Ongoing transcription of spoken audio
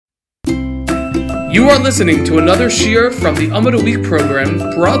You are listening to another shiur from the Amud a Week program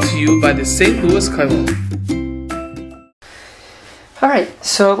brought to you by the St. Louis Kollel. Alright,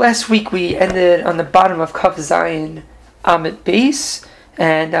 so last week we ended on the bottom of Kav Zayin Amud base,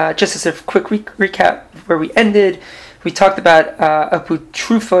 and just as a quick recap where we ended, we talked about Apu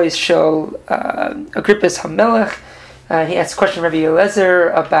Trufo's show, Agrippus HaMelech. He asked a question to Rabbi Eliezer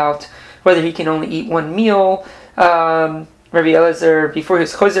about whether he can only eat one meal. Rabbi Eliezer, before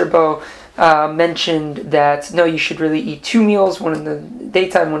his Chozer Bo, mentioned that no, you should really eat two meals, one in the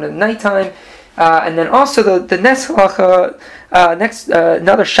daytime, one in the nighttime. And then also the next halacha,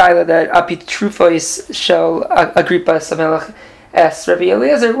 another shaila that Api Trufo's show, Agrippa HaMelech asked Rabbi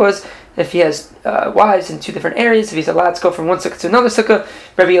Eliezer was if he has wives in two different areas, if he's allowed to go from one sukkah to another sukkah.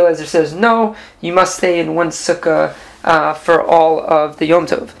 Rabbi Eliezer says no, you must stay in one sukkah for all of the Yom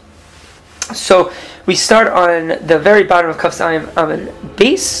Tov. So we start on the very bottom of Kaf Zayin Amud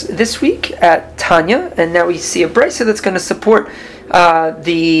base this week at Tanya, and now we see a brisa that's going to support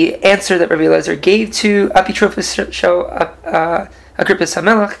the answer that Rabbi Eliezer gave to Api Trufo's show, Agrippus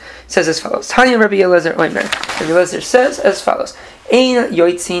HaMelech. Says as follows: Tanya Rabbi Eliezer Omer. Rabbi Eliezer says as follows: Ein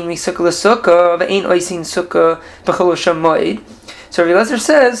yoitzin misukah l'sukkah ve'ein oisin sukkah b'chol shamoid. So Rabbi Eliezer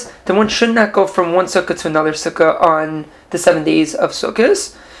says that one should not go from one sukkah to another sukkah on the 7 days of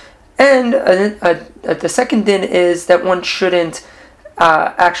sukkahs. And the second din is that one shouldn't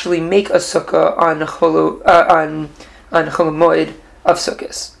actually make a sukkah on Chol Moed of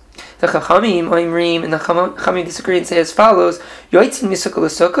sukkahs. The Chachamim Oimrim and the Chachamim disagree and say as follows: Yoitzin misukah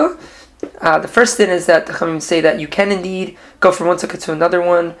l'sukkah. The first din is that the Chachamim say that you can indeed go from one sukkah to another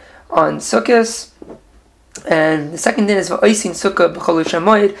one on sukkahs. And the second din is va'oisin sukkah b'chol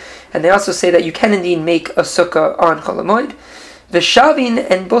shamoed, and they also say that you can indeed make a sukkah on Chol Moed. The Shavin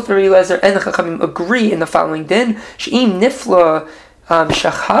and both Rabbi Eliezer and the Chachamim agree in the following din: She'im nifla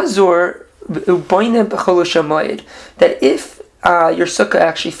shachazor uboine b'chol shamoed. That if your sukkah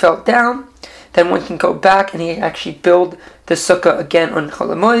actually fell down, then one can go back and he actually build the sukkah again on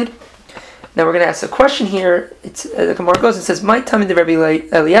Chol Moed. Now we're going to ask a question here. The Gemara goes and says, "My time to Rabbi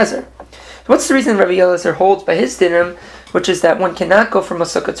Eliezer." What's the reason Rabbi Eliezer holds by his dinim, which is that one cannot go from a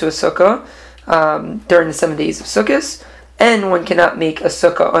sukkah to a sukkah during the 7 days of sukkahs, and one cannot make a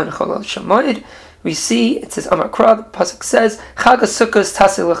sukkah on Chol Shamoed? We see, it says, Amar Kra, the pasuk says, Chag HaSukkos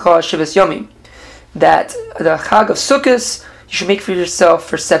taseh lecha shivas yomim, that the Chag of Sukkos you should make for yourself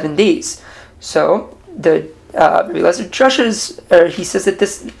for 7 days. So the Rabbi Eliezer drushes, he says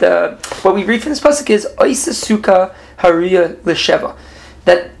that what we read from this pasuk is Oisa Sukkah Haruya L'Sheva,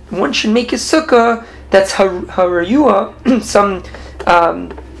 that one should make a sukkah that's Haruyah.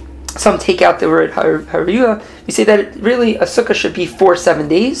 Some take out the word Haruyah. We say that really a sukkah should be for 7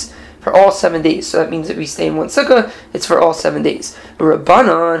 days, for all 7 days. So that means that we stay in one sukkah, it's for all 7 days. The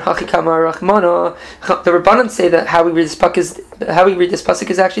Rabbanan say that how we read this pasuk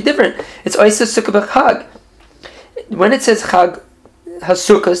is actually different. It's Oisa Sukkah B'Chag. When it says Chag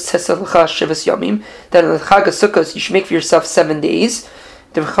HaSukkos Teseh Lecha Shivas Yomim, that on the Chag HaSukkos you should make for yourself 7 days.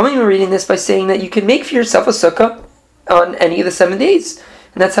 The Chachamim are reading this by saying that you can make for yourself a sukkah on any of the 7 days,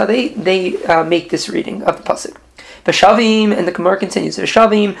 and that's how they make this reading of the pasuk. V'shavim, and the Gemara continues.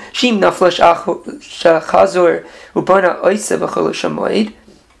 V'shavim shim nafla shachazor ubana oisa b'chol shamoed.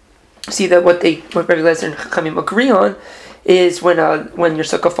 See that what Rabbi Eliezer and Chachamim agree on is when your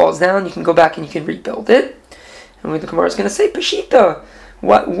sukkah falls down, you can go back and you can rebuild it. And the Gemara is going to say Peshita.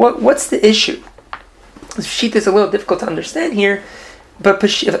 What's the issue? Peshita is a little difficult to understand here, but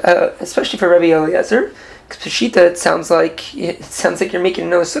especially for Rabbi Eliezer, because Peshita it sounds like you're making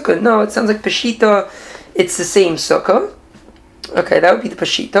another sukkah. No, it sounds like Peshita. It's the same sukkah. Okay, that would be the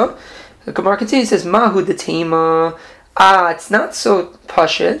Peshita. The Gemara continues, says Mahu de Tema. It's not so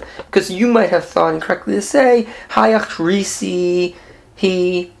pashit, because you might have thought incorrectly to say Hayach Risi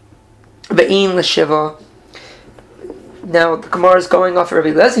He Ve'in L'Shiva. Now the Gemara is going off of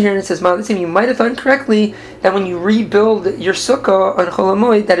Rabbi Eliezer here, and it says, you might have thought incorrectly that when you rebuild your sukkah on Chol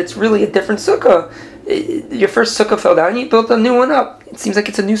Moed, that it's really a different sukkah. Your first sukkah fell down, you built a new one up. It seems like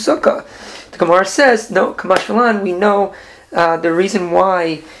it's a new sukkah. The Gemara says, no, Kamash Malan, we know the reason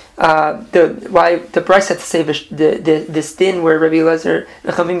why the Bryce had to say this din where Rabbi Eliezer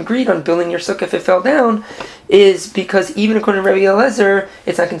and Chachamim agreed on building your sukkah if it fell down is because even according to Rabbi Eliezer,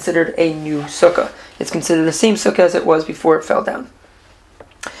 it's not considered a new sukkah. It's considered the same sukkah as it was before it fell down.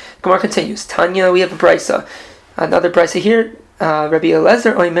 Gemara continues. Tanya, we have a brisa. Another brisa here. Rabbi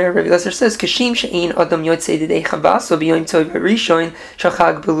Eliezer says, Kashim she'in adam yotzei didei chavaso b'yom tov rishon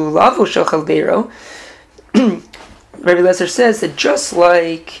shachag belulav u'shachal beiro. Rabbi Eliezer says that just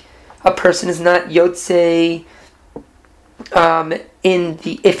like a person is not yotzei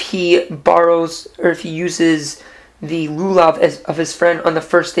if he borrows or if he uses the lulav of his friend on the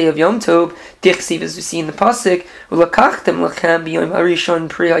first day of Yom Tov, dichsiv, as we see in the pasuk, ulakachtem lechem b'yom harishon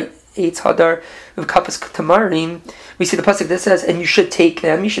pri eitz hadar v'kapas tamarim. We see the pasuk that says, and you should take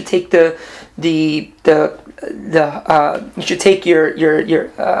them. You should take you should take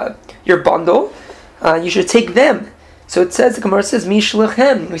your bundle. You should take them. So it says, the Gemara says,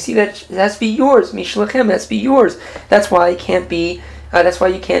 mishlachem. We see that it has to be yours. Mishlachem has to be yours. That's why it can't be. That's why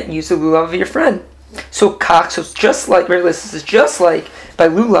you can't use the lulav of your friend. So kach. So it's just like this is just like by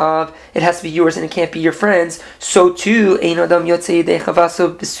lulav, it has to be yours and it can't be your friend's. So too, ein adam yotzei yedei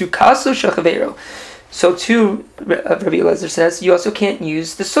chavaso b'sukaso shel chavero. So too, Rabbi Eliezer says, you also can't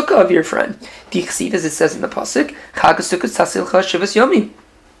use the sukkah of your friend. Dichsiv, as it says in the pasuk, chag sukkah tasilcha shivas yomim.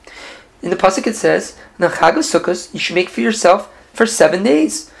 In the pasuk it says, "Na chag sukkos you should make for yourself for 7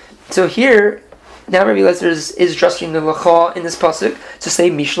 days." So here, now Rabbi Eliezer is trusting the lacha in this pasuk to say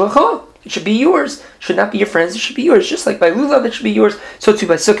mishlacha. It should be yours. It should not be your friends. It should be yours. Just like by lulav, it should be yours. So too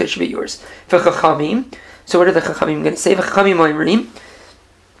by sukkah, it should be yours. V'chachamim. So what are the chachamim going to say? V'chachamim oimrim.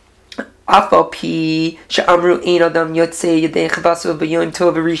 Afal pi she'amru ein adam yotzei yedei chavaso b'yom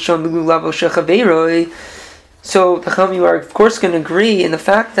tov v'rishon b'lulavo shechaveiroi. So the chachamim are of course going to agree in the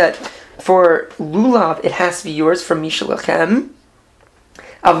fact that for lulav, it has to be yours from mishalachem.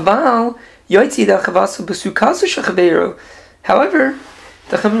 Aval yotzei yedei chavaso b'sukaso shechaveiro. However,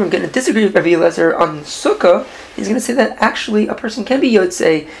 the Chachamim are going to disagree with Rabbi Eliezer on sukkah. He's going to say that actually a person can be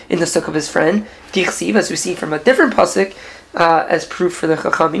yotzei in the sukkah of his friend. Dichsiv, as we see from a different pasuk, as proof for the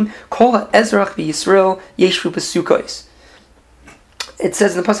Chachamim, Kol ha'ezrach b'Yisrael yeshvu b'sukkos. It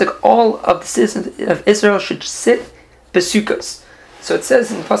says in the pasuk, all of the citizens of Israel should sit b'sukkos. So it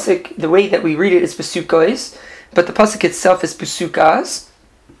says in the pasuk, the way that we read it is b'sukkos, but the pasuk itself is b'sukkas.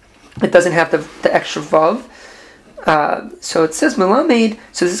 It doesn't have the extra vav. So it says Melamed.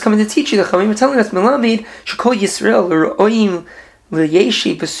 So this is coming to teach you. The Chachamim are telling us Melamed shekol Yisrael l'ro'im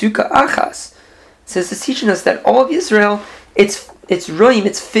l'yeshi b'sukkah achas. It says it's teaching us that all of Israel, it's ro'im,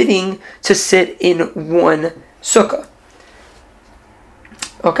 it's fitting to sit in one sukkah.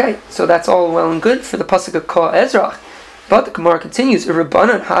 Okay, so that's all well and good for the pasuk of Kol Ezrach, but the Gemara continues.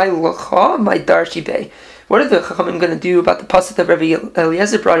 Rabbanan hai l'cha my darshi bey. What are the Chachamim going to do about the pasuk that Rabbi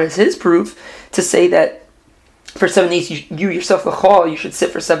Eliezer brought as his proof to say that for 7 days, you yourself, l'chol, you should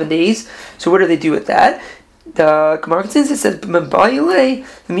sit for 7 days. So what do they do with that? The Gemara continues, it says,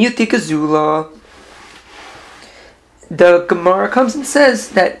 the Gemara comes and says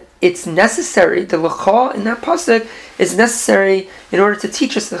that it's necessary, the l'chol in that pasuk is necessary in order to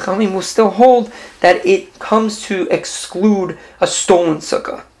teach us. The Chachamim will still hold that it comes to exclude a stolen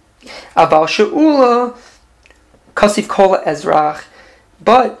sukkah. Abal she'ula, kasif kol ezrach.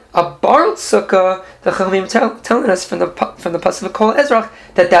 But a borrowed sukkah, the Chachamim telling us from the pasuk of Kol Ezrach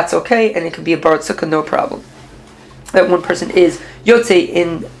that that's okay and it can be a borrowed sukkah, no problem. That one person is yotzei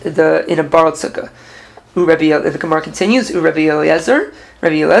in a borrowed sukkah. The Gemara continues. Rabbi Eliezer,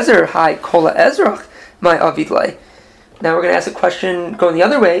 hi Kol Ezrach, my avidlai. Now we're going to ask a question going the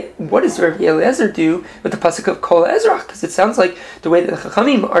other way. What does Rabbi Eliezer do with the pasuk of Kol Ezrach? Because it sounds like the way that the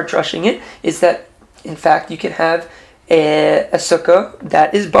Chachamim are drushing it is that in fact you can have a sukkah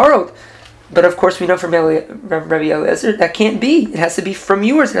that is borrowed. But of course we know from Rabbi Eliezer that can't be. It has to be from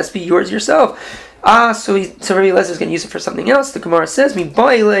yours. It has to be yours yourself. So Rabbi Eliezer is going to use it for something else. The Gemara says, Mi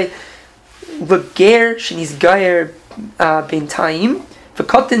boile leger sheniz gayer bintayim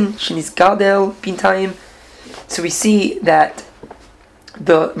v'kotin sheniz gadel bintayim. So we see that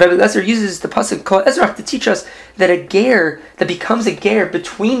the Rabbi Eliezer uses the pasuk called Ezra to teach us that a ger that becomes a ger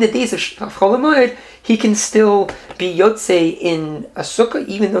between the days of Chol Hamoed, he can still be yotzei in a sukkah,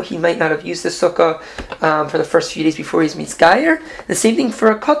 even though he might not have used the sukkah for the first few days before he's mitzgayer. The same thing for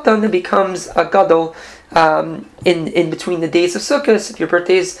a katan that becomes a gadol in between the days of Sukkot. If your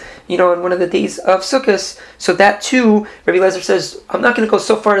birthday is, on one of the days of Sukkot, so that too, Rabbi Eliezer says, I'm not going to go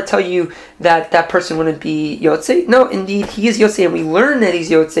so far to tell you that that person wouldn't be yotzei. No, indeed, he is yotzei, and we learn that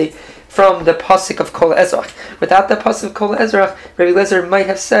he's yotzei from the pasuk of Kol Ezrach. Without the pasuk of Kol Ezrach, Rabbi Eliezer might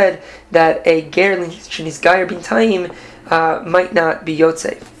have said that a ger sheniz gayer bintayim might not be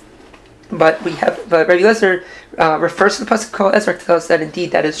yotzei. But Rabbi Eliezer refers to the pasuk of Kol Ezrach to tell us that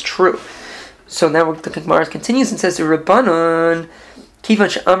indeed that is true. So now the Gemara continues and says, Rabbanon kivan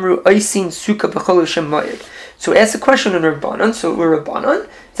she'amru oisin sukkah b'chol shemayid. So ask a question on Rabbanon. So Rabbanon,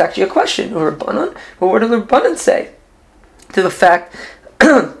 it's actually a question. Rabbanon, well, what do the Rabbanon say to the fact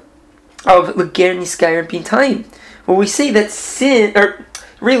of leger niskayer bintayim? Well, we say that sin, or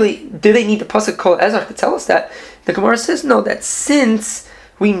really, do they need the pasuk Kol Ezrach to tell us that? The Gemara says no. That since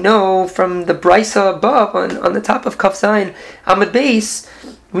we know from the brisa above on the top of Kaf Zayin Amud Beis,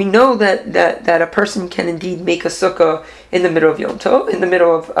 we know that a person can indeed make a sukkah in the middle of Yom Tov, in the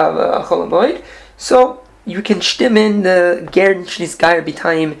middle of Chol Hamoed. So you can shtim in the ger shnis gayer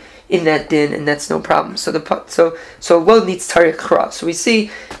b'tayim in that din, and that's no problem. So lo needs tarich chra. So we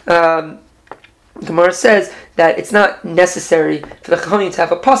see Gemara says that it's not necessary for the Chachamim to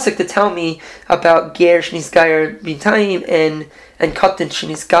have a pasuk to tell me about ger shnis gayer b'tayim and katan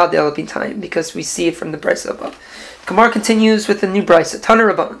shnis gadel b'tayim, because we see it from the brisa above. Gemara continues with the new brisa. Tana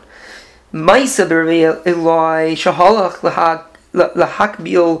Rabban. Ma'isa b'Rabbi Eloi shahalach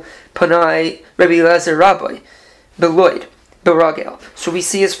lahakbil panai Rabbi Eliezer Rabbi beloid beragel. So we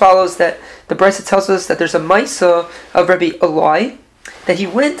see as follows that the brisa tells us that there's a ma'isa of Rabbi Eloi, that he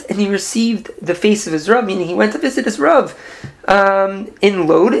went and he received the face of his Rav, meaning he went to visit his Rav in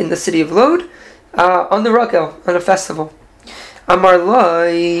Lod, in the city of Lod, on the Ragel, on a festival. Amar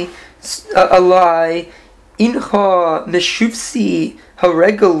Lai Alai Incha Meshuvsi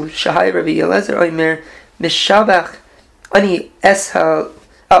Haregel Shahai Rabbi Eliezer Omer Mishabach Ani Eshal.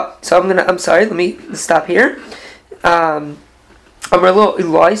 I'm sorry, let me stop here. Amar Lo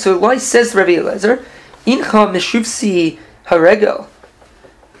Eloi. So Eloi says to Rabbi Eliezer, Incha Meshuvsi Haregel.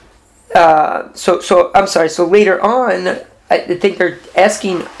 So I'm sorry. So later on, I think they're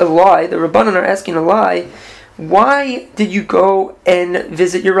asking Eloi. The Rabbanan are asking Eloi, why did you go and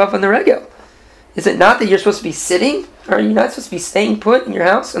visit your Rav on the Regel? Is it not that you're supposed to be sitting? Are you not supposed to be staying put in your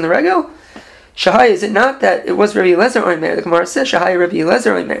house on the Regel? Shahai, is it not that it was Rabbi Eliezer Omer? The Gemara says, Shahai Rabbi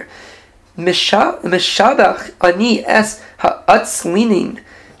Eliezer Omer. Mishabach ani es ha'atzlinin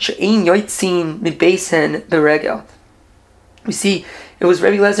she'ein yoitzin mibeisen beregel. We see it was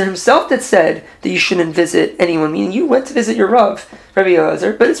Rabbi Eliezer himself that said that you shouldn't visit anyone, meaning you went to visit your Rav, Rabbi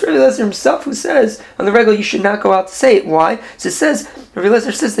Eliezer, but it's Rabbi Eliezer himself who says on the Regel you should not go out to say it. Why? So it says, Rabbi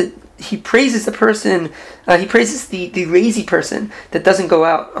Eliezer says that he praises the person, he praises the lazy person that doesn't go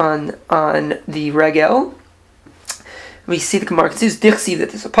out on the Regel. We see the Gemara says Dichsi, that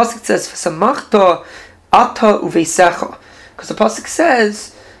there's a pasuk that says V'samachta ata uveisecha, because the pasuk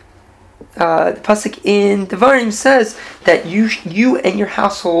says, the pasuk in Devarim says that you and your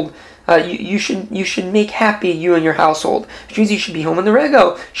household, you should make happy you and your household, which means you should be home on the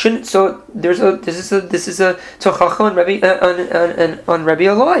Regel. Shouldn't, so this is a tochacha on Rabbi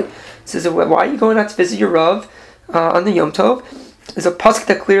Eloi. It says, why are you going out to visit your Rav on the Yom Tov? There's a pasuk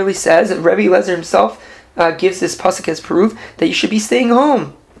that clearly says that Rabbi Eliezer himself gives this pasuk as proof that you should be staying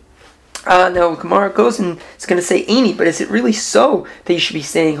home. Now Gemara goes and it's going to say Aini, but is it really so that you should be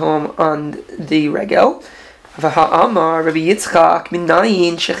staying home on the Regel? V'ha'amar Rabbi Yitzchak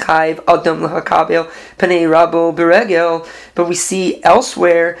minayin shechayv adam lahakabel panei rabo beregel. But we see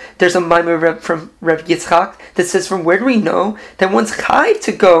elsewhere there's a maimer from Rabbi Yitzchak that says, from where do we know that one's chayv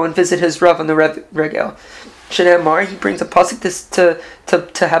to go and visit his Rav on the Regel? Shneimar, he brings a pasuk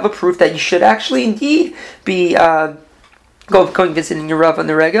to have a proof that you should actually indeed be going visiting your Rav on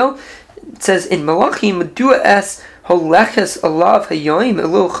the Regel. It says in Malachim, Medua es holeches alav hayoim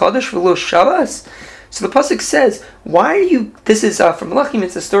elo chodesh v'lo Shabbos. So the pasuk says, why are you? This is from Malachim.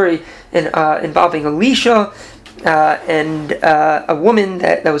 It's a story involving Elisha and a woman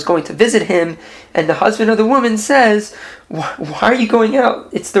that was going to visit him, and the husband of the woman says, "Why are you going out?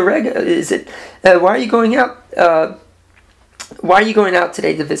 It's the Regel. Is it? Why are you going out? Why are you going out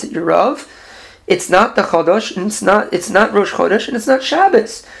today to visit your Rav? It's not the Chodesh, and it's not Rosh Chodesh, and it's not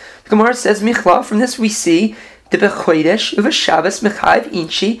Shabbos." The Gemara says, "Michla." From this we see the Bechodesh of a Shabbos mechayv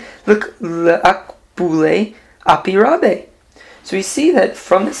inchi leakbule api rabbe. So we see that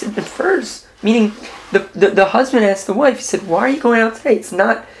from this it infers, meaning the husband asked the wife. He said, "Why are you going out today? It's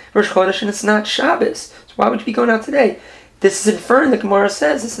not Rosh Chodesh and it's not Shabbos. So why would you be going out today?" This is inferring, the Gemara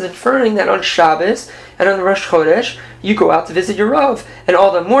says, this is inferring that on Shabbos and on the Rosh Chodesh, you go out to visit your Rav. And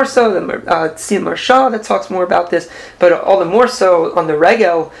all the more so, the Tzil Marsha that talks more about this, but all the more so on the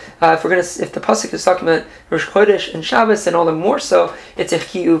Regel, if the Pasuk is talking about Rosh Chodesh and Shabbos, and all the more so, it's a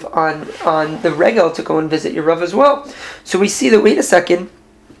chiyuv on the Regel to go and visit your Rav as well. So we see that, wait a second,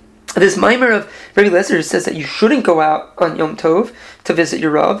 this mimer of Rabbi Eliezer says that you shouldn't go out on Yom Tov to visit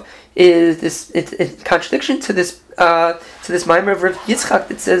your Rav, is this it's contradiction to this mimer of Rav Yitzchak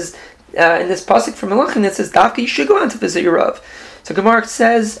that says in this pasuk from Malachim that says Dafka you should go out to visit your Rav. So Gemara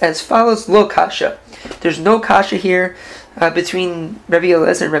says as follows: Lo kasha. There's no kasha here between Rabbi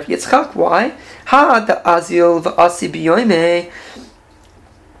Eliezer and Rav Yitzchak. Why? Ha the azil v'asi biyoime.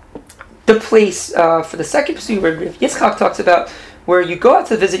 The place for the second pasuk where Rav Yitzchak talks about where you go out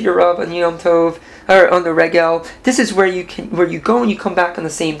to visit your Rav on Yom Tov or on the Regel. This is where you go and you come back on the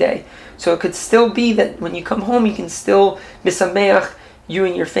same day. So it could still be that when you come home, you can still misameach you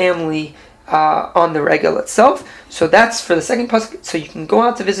and your family on the regel itself. So that's for the second pasuk. So you can go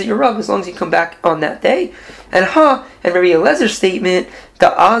out to visit your Rav as long as you come back on that day. And Rabbi Elazar's statement,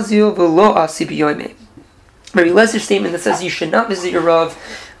 the azil v'lo asi b'yoyme. Rabbi Elazar's statement that says you should not visit your Rav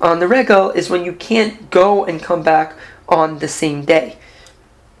on the regel is when you can't go and come back on the same day.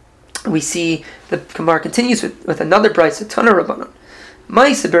 We see the Gemara continues with another brayso, Tana Rabbanan.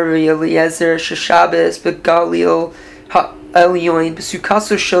 Ma'aseh Rabbi Eliezer sheshabes begalil ha'elyon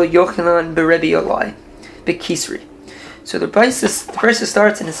besukaso shel Yochanan beRebbi Elai bekisri. So the brayso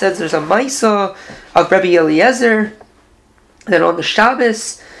starts and it says there's a ma'aseh of Rabbi Eliezer that on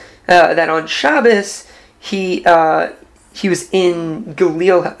Shabbos he was in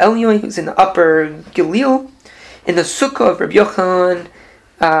Galil ha'elyon, he was in the upper Galil in the sukkah of Rabbi Yochanan,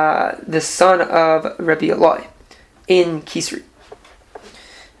 the son of Rabbi Elai, in Kisri.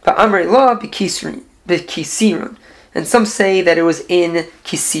 Ba'amrei la b'Kisirun. And some say that it was in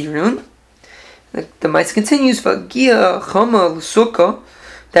Kisirun. The mice continues, V'gia chama l'sukkah,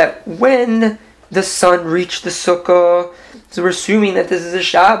 that when the sun reached the sukkah, so we're assuming that this is a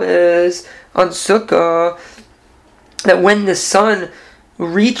Shabbos on sukkah, that when the sun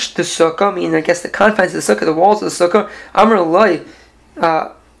reached the sukkah, I mean, I guess the confines of the sukkah, the walls of the sukkah, Amr Elai,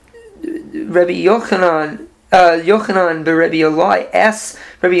 Rabbi Yochanan beRebbi Elai asks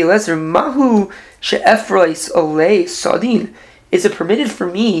Rabbi Eliezer, Mahu she'efrois olei sadin. Is it permitted for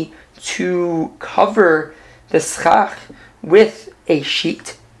me to cover the schach with a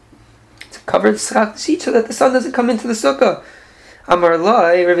sheet? To cover the schach sheet so that the sun doesn't come into the sukkah. Amar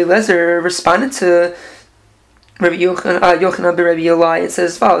Elai, Rabbi Eliezer responded to Rabbi Yochanan beRebbi Elai. It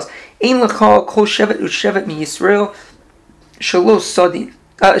says as follows: Ein l'chal kol shevet u'shevet mi Yisrael shelo sadin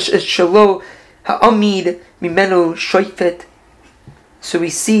shelo ha'amid mimenu shoifet. So we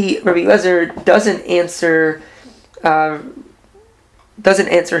see Rabbi Eliezer doesn't answer him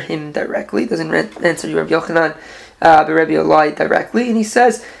directly, doesn't answer Rabbi Yochanan beRebbi Elai directly, and he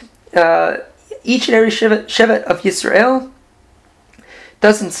says each and every shevet of Yisrael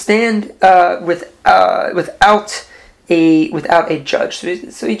doesn't stand without a judge.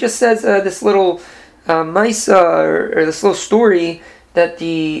 So he just says this little maisa or this little story that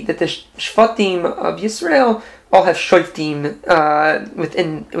the shvatim of Yisrael all have shoftim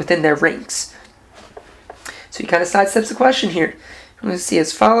within their ranks. So he kind of sidesteps the question here. I'm going to see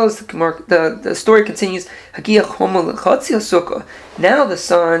as follows. The story continues. Now the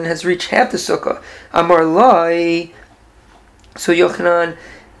sun has reached half the sukkah. Amar Lai. So Yochanan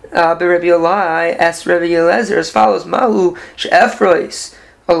beRebbi Elai asked Rabbi Eliezer as follows: Mahu she'efrois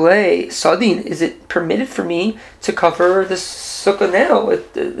olei sadin. Is it permitted for me to cover the sukkah now?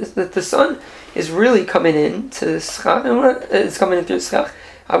 The sun is really coming in to the schach. It's coming in through the schach.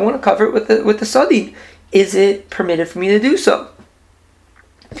 I want to cover it with the sadin. Is it permitted for me to do so?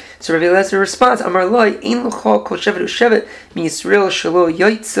 So Rabbi Eliezer responds, Amar Loi, Ein l'chol kol shevet u'shevet mi Yisrael shelo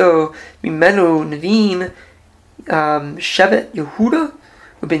yoitzo mimenu nevim shevet Yehuda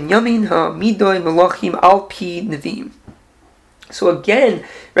u'Benyamin ha'midoi melachim al pi nevim. So again,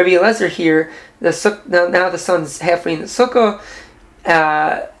 Rabbi Eliezer here, now the sun's halfway in the sukkah,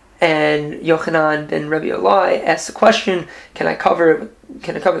 and Yochanan ben Rabbi Elai asks the question, can I cover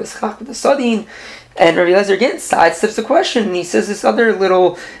the schach with the sadin? And Rabbi Eliezer again sidesteps the question, and he says this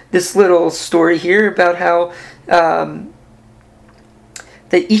little story here about how that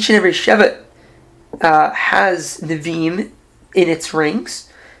each and every shevet has nevim in its ranks,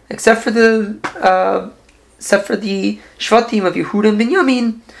 except for the shvatim of Yehuda and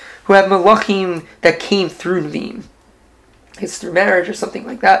Binyamin, who have malachim that came through nevim. It's through marriage or something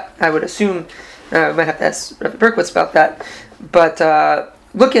like that, I would assume. I might have to ask Rabbi Berkowitz about that. But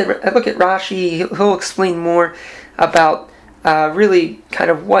look at Rashi. He'll explain more about really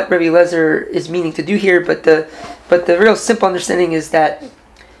kind of what Rabbi Eliezer is meaning to do here. But the real simple understanding is that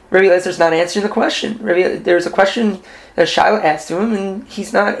Rabbi Eliezer is not answering the question. There's a question that Shaila asked to him, and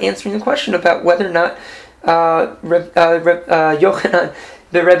he's not answering the question about whether or not Yochanan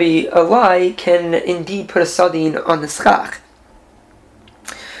beRebbi Elai can indeed put a sadin on the schach.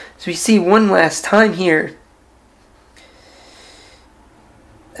 So we see one last time here.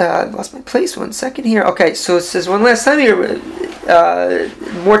 I lost my place. 1 second here. Okay, so it says one last time here.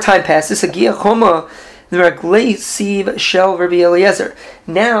 More time passes. Agia choma l'raglei siv shel Rabbi Eliezer.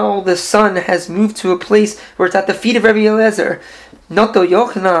 Now the sun has moved to a place where it's at the feet of Rabbi Eliezer. Noto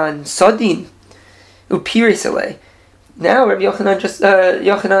Yochanan sadin upiris elei. Now Rabbi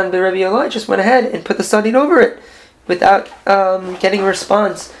Yochanan beRebbi Elai just went ahead and put the sadin over it without getting a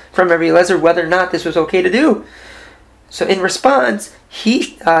response from Rabbi Eliezer whether or not this was okay to do. So in response,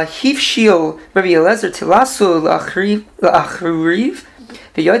 Hifshil Rabbi Eliezer tilasu la'achuriv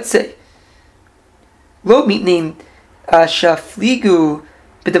V'yotze. Lo mitnei shafligu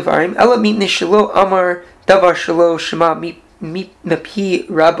b'devarim, ela mitnei shelo amar davar shelo shema mepi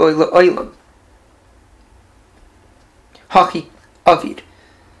rabbi le'olam. Hachi avid.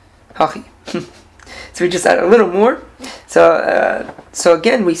 Hachi. So we just add a little more. So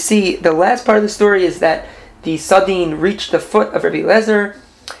again, we see the last part of the story is that the Sadin reached the foot of Rabbi Eliezer.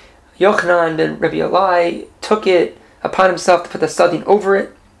 Yochanan ben Rabbi Elai took it upon himself to put the Sadin over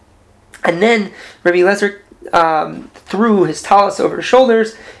it. And then Rabbi Eliezer threw his talis over his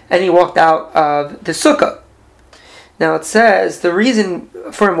shoulders and he walked out of the sukkah. Now it says the reason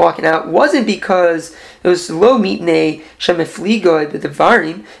for him walking out wasn't because it was lo mitnei shemifligo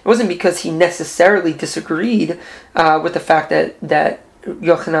b'devarim. It wasn't because he necessarily disagreed with the fact that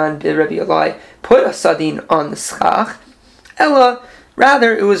Yochanan ben Rabbi Elai put a sadin on the schach. Ella,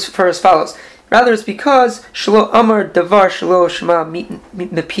 rather it was for as follows. Rather it's because shelo amar davar shelo shema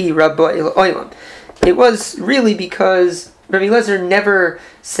mepi rabbi le'olam. It was really because Rabbi Eliezer never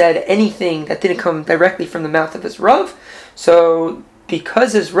said anything that didn't come directly from the mouth of his Rav. So,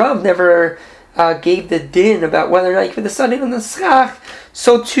 because his Rav never gave the din about whether or not you put the sadin on the schach,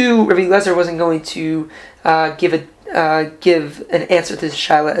 so too Rabbi Eliezer wasn't going to give an answer to the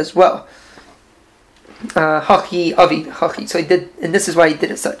shaila as well. Hachi avi hachi. So he did, and this is why he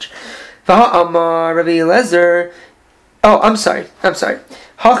did it such. V'ha'amar Rabbi Eliezer. Oh, I'm sorry.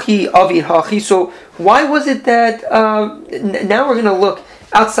 Hachi avi hachi. So why was it that now we're going to look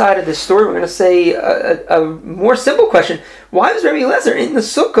outside of this story? We're going to say a more simple question. Why was Rabbi Eliezer in the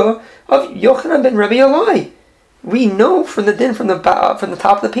sukkah of Yochanan ben Rabbi Elai? We know from the din from the top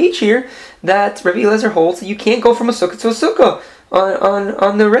of the page here that Rabbi Eliezer holds that you can't go from a sukkah to a sukkah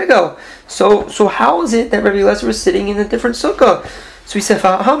on the regel. So how is it that Rabbi Eliezer was sitting in a different sukkah? So we said,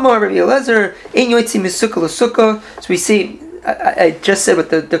 Hamar Rabbi Eliezer ein yotzi misukah l'sukkah. So we see, I just said what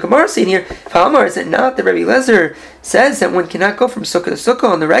the Gemara is saying here. Hamar, is it not that Rabbi Eliezer says that one cannot go from sukkah to sukkah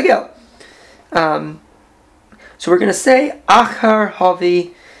on the regel? So we're going to say achar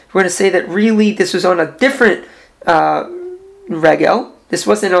havi. We're going to say that really this was on a different regel. This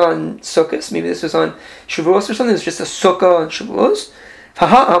wasn't on sukkahs. Maybe this was on Shavuos or something. It was just a sukkah on Shavuos.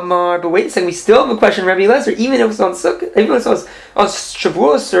 Amar, but wait a second, we still have a question, Rabbi Eliezer. Even if it was on sukkah, even if it was on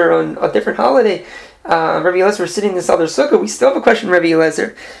Shavuos or on a different holiday, Rabbi Eliezer was sitting in this other sukkah, we still have a question, Rabbi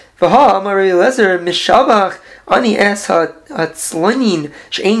Eliezer. Amar Rabbi Eliezer, mishabach ani es hatzlanin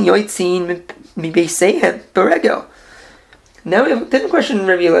she'ein yotzin mibeisehem beregel. Now we have a different question,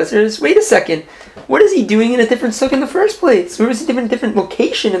 Rabbi Eliezer. Wait a second. What is he doing in a different sukkah in the first place? Where was he in a different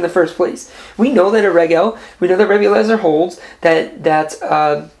location in the first place? We know that Rabbi Eliezer holds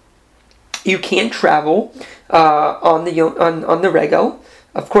that you can't travel on the regel,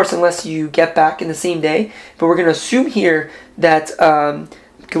 of course, unless you get back in the same day. But we're going to assume here that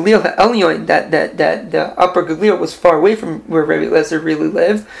Galil Ha'elyon, that the upper Galil was far away from where Rabbi Eliezer really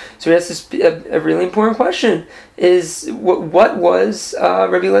lived. So that's this a really important question: is what was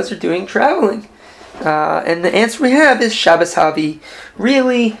Rabbi Eliezer doing traveling? And the answer we have is Shabbos Havi.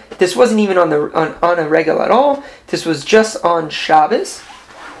 Really, this wasn't even on a regel at all. This was just on Shabbos,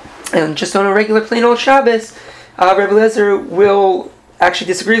 and just on a regular plain old Shabbos. Rabbi Eliezer will actually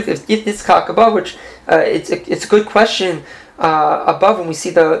disagree with Yitzchak above, which it's a good question. Above, when we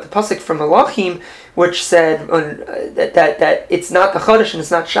see the pasuk from Malachim, which said that it's not the Chodesh and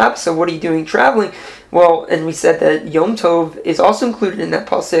it's not Shabbos, so what are you doing traveling? Well, and we said that Yom Tov is also included in that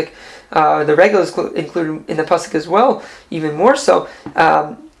pasuk. The regel is included in the pasuk as well, even more so.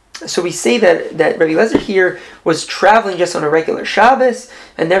 So we say that Rabbi Eliezer here was traveling just on a regular Shabbos,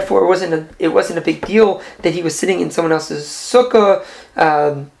 and therefore it wasn't a big deal that he was sitting in someone else's sukkah.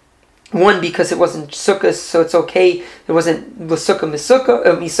 One, because it wasn't sukkah, so it's okay. It wasn't l'sukkah misukkah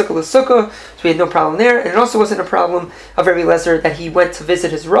l'sukkah, so we had no problem there. And it also wasn't a problem of Rabbi Eliezer that he went to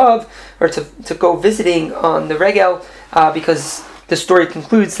visit his Rav, or to go visiting on the regel, because the story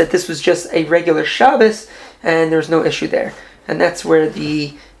concludes that this was just a regular Shabbos, and there's no issue there. And that's where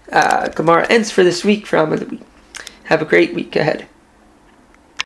the Gemara ends for this week. Have a great week ahead.